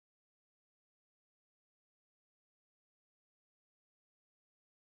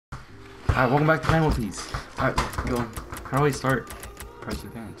Alright, welcome back to penalties. Alright, go on. How do I start? Press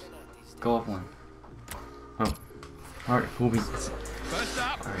your bench. Go off one. Oh. Alright, cool beans. First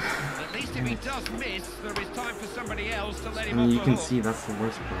up, at least if he does miss, there is time for somebody else to let him I mean, off you the can hook. see that's the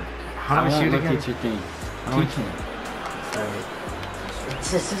worst part. How do I won't shoot look again? at your thing. Teach me. It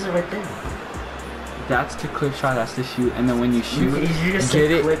says it right there. That's to clip shot, that's to shoot, and then when you shoot, You just get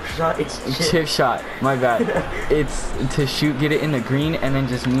say it. clip shot, it's Chip shot, my bad. It's to shoot, get it in the green, and then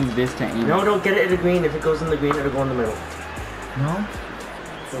just move this to aim. No, don't get it in the green. If it goes in the green, it'll go in the middle. No?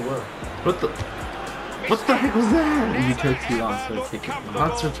 It will. What the heck was that? You took too long, so take it.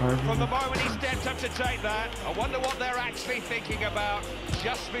 That's From the retarded. moment he stepped up to take that, I wonder what they're actually thinking about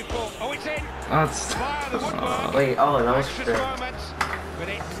just before. Oh, it's in! That's... Fire the woodwork. Wait, oh, that was Precious fair. moments, but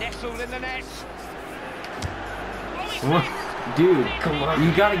it nestled in the net. Oh, it's What? in. Dude, Come on.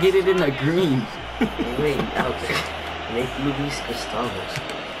 you gotta get it in the green. Wait, okay. Make Luis Gustavos.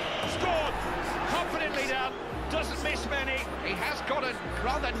 Scored! Confidently done. Doesn't miss many. He has got a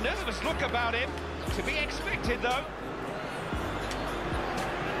rather nervous look about him. To be expected, though.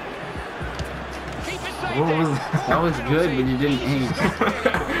 Keep it safe. What was that? That was good, but you didn't aim.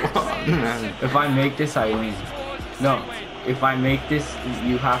 Man. If I make this, I win. No, if I make this,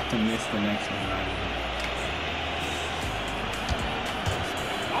 you have to miss the next one. Right?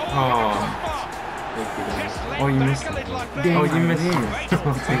 Oh. Oh, you missed it. Oh, you missed it.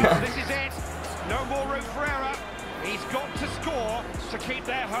 This is it. No more room for error. He's got to score to keep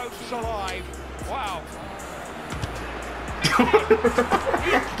their hopes alive. Wow.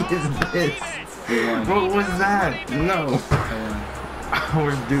 Is this? What was that? No.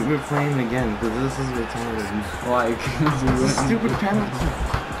 We're playing again because this is retarded. Like, This is a stupid penalty.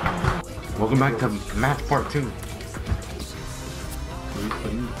 Welcome back to match part 2. Are you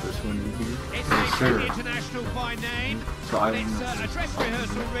putting the first one in here? It's Yes, a sir. international by name. So I And don't it's know. a dress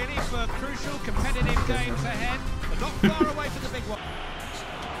rehearsal really for crucial competitive games ahead, but not far away from the big one.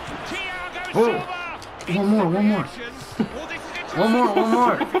 Thiago Oh. Silva. One more. One more. One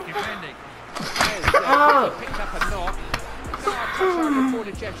more. Defending. Oh! Picked up a knock. No,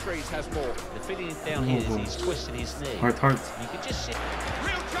 reported Jeff Shreves has more. The feeling down here is he's twisting his knee. Hearts. You can just see.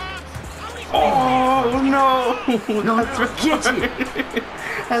 Real chance. Oh no! No, That's retarded.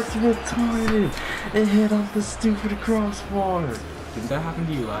 That's retarded. It hit on the stupid crossbar. Did that happen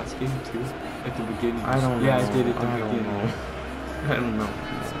to you last game too? At the beginning? I don't know. Yeah, I did at the I don't beginning. know. I don't know.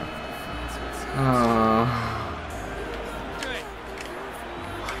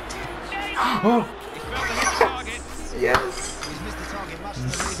 Oh! He's failed to hit the target. Yes! He's missed the target much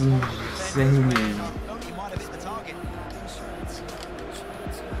Insane. he might have hit the target.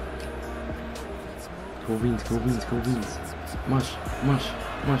 Go beans, go beans, go beans. Mush, mush,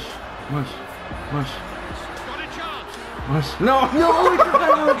 mush, mush, mush, Got a chance. mush. No! No, it's a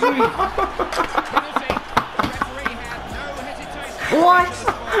penalty! Penalty. Referee had no hesitation. What?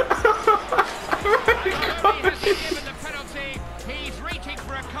 Not only has he given the penalty, he's reaching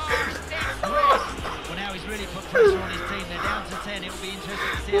for a card. It's red. Well, now he's really put pressure on his team. They're down to 10. It'll be interesting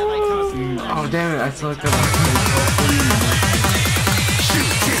to see how they come. Oh damn it, I suck up.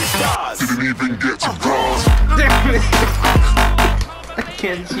 Didn't even get to cross. Damn it! I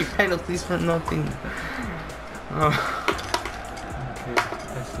can't cheat penalties for nothing. Oh. Okay,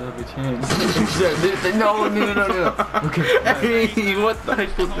 I still have a chance. No. Okay. Hey, what the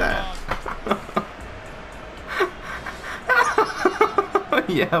heck was that?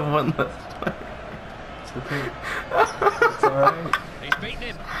 Yeah, one less play. It's okay. It's alright. He's beaten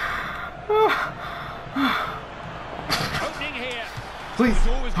him. Opening here. Please. It's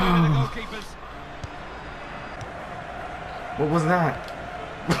always been in the goalkeepers. What was that?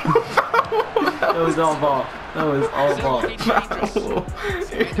 That was all ball. That was all ball.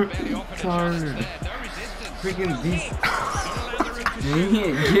 Retarded. Freaking these.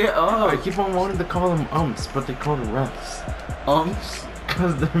 Get I up. keep on wanting to call them umps, but they call them refs.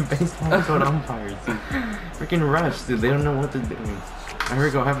 Because they're baseball code umpires. Freaking refs, dude. They don't know what they're doing. Here we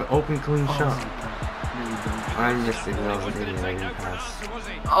go. Have an open, clean shot. I missed it. That was an idiot. I didn't pass.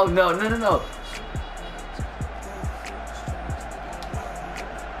 Oh no.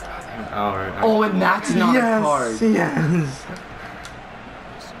 Alright. Oh, and that's not a card. Yes.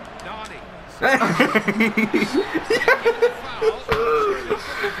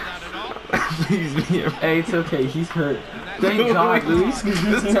 Please be a Hey, it's okay. He's hurt. Thank God, Luis.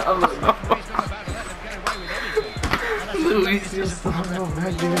 Luis, you're so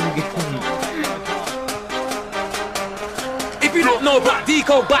back in the game. If you don't know about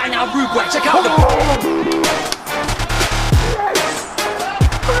Deco by now, Rude Boy, check out the.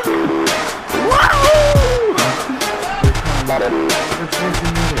 Let's make a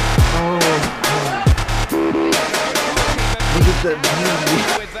minute. Oh.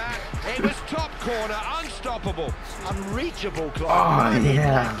 With that, it was top corner, unstoppable, unreachable. Oh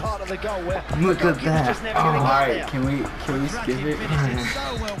yeah. Part of the goal where Look at that. just never Oh, gonna get Alright, there. can we skip it? Finishes so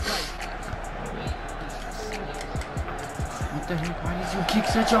well played. What the heck? Why did you kick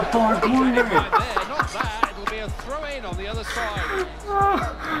such a far corner? There, not that. It'll be a throw in on the other side.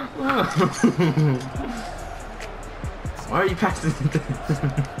 Why are you passing it?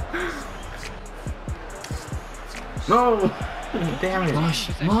 No! Damn it! Mush.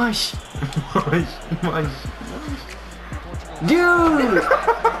 Mush! Mush! Dude!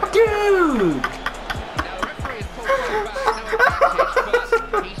 Dude! Now, the referee has pulled back, no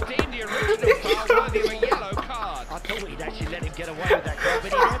advantage, but he's deemed the original foul worthy of a yellow card. I thought he'd actually let him get away with that goal,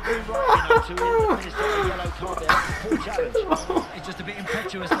 but he had every right, to administer a yellow card there. It's a poor challenge. He's just a bit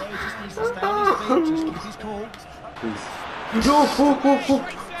impetuous there. He just needs to stay on his feet, just keep his cool. Please.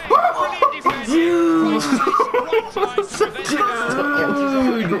 Brilliant defending. Dude! Right time to prevent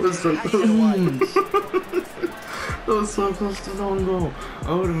it. That was so close. That was so close to the own goal.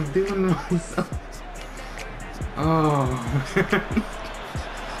 I would have doing it myself. Oh.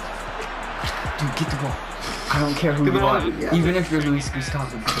 Dude, get the ball. I don't care who Get you the are. ball. Yeah. Even if you're Luis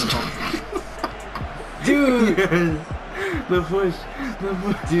Gustavo, get the ball. Dude! Yes. The push. The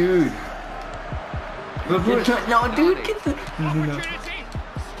push. Dude! The push. No, dude, get the... Opportunity.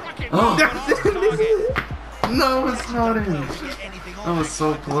 Struck it Oh. well, but off target. No, it's not in. That was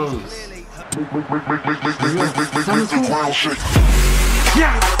so close. Make the ground shake.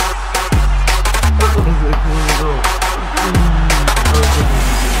 Yes! That was a clean goal.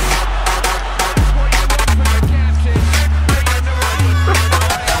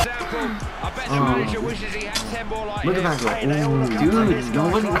 Look at that goal. Dude,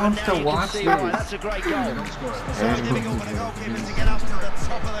 nobody wants to watch this. That's a great goal. And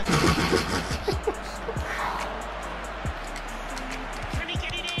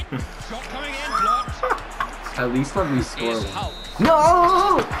Shot coming in, blocked. At least let me score Is one. Hull.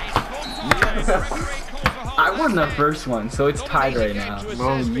 No! I I won the first one, so it's tied right now.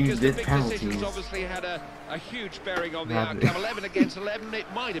 Well, you did penalties. Obviously had a huge bearing on the Had it. outcome. 11 against 11, it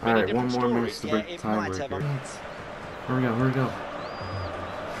might have been a alright, one different more story. match to break the tiebreaker. Here we go, here we go.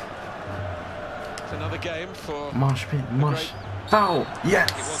 It's another game for. Mosh pit, mosh. Foul! It was a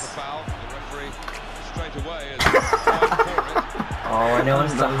Yes! foul. The referee straight away has Oh, I know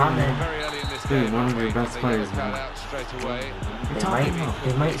it's the Hamid. very early in this Dude, game. one of your referee best got the yellow players, card man. out straight away.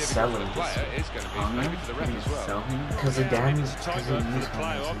 They might sell him Player is going to be maybe for the ref as well. Sell him? because of damage. Tight work for the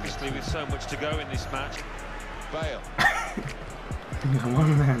player, obviously, with so much to go in this match. Bale.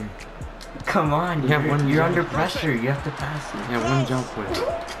 One man. Come on, Yeah, one you're jump. under pressure. You have to pass it. Yeah, one jump with it.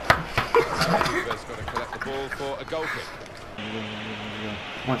 Juve's got to collect the ball for a goal kick.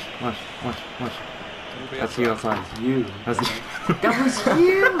 Watch, watch, watch, watch. It'll be a That's throw. you outside. You. That's That was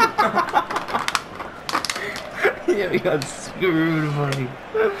you! Yeah, we got screwed, buddy.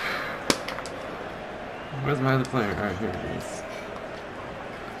 Where's my other player? Alright, here it is.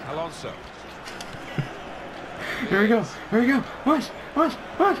 Alonso. Here we go. Here we go. Watch, watch,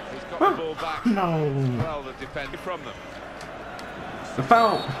 watch. He's got the ball back. No. Well, the defender from them. The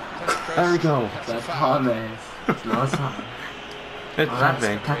foul. There we go. That's a That's foul. Thomas. No, it's not. It's Oh, that that's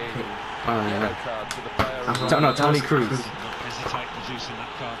big. Pepe. Oh, Yellow yeah. card to the player. as Uh-huh. well. No, Tony Cruz. Didn't hesitate producing that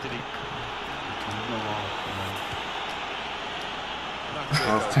card, did he? That's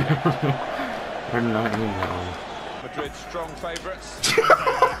That was it. terrible. We're not in that one. Madrid strong favourites.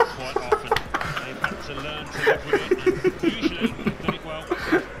 Quite often. They've had to learn to live with it. And usually, they've done it well.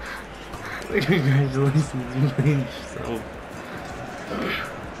 Congratulations, you made yourself.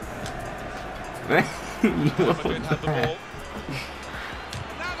 You Madrid won have the that. ball.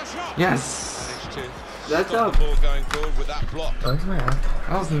 Now the shot. Yes. Managed to That's stop up. the ball going forward with that block. Where's my app?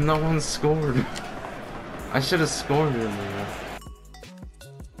 That was no one scored. I should have scored earlier.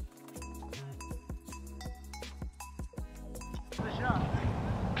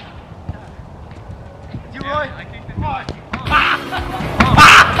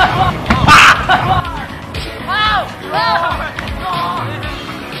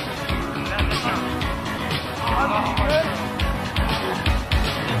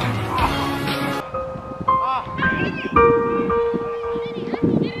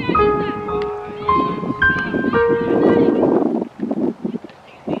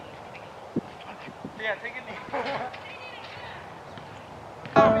 Yeah, take it.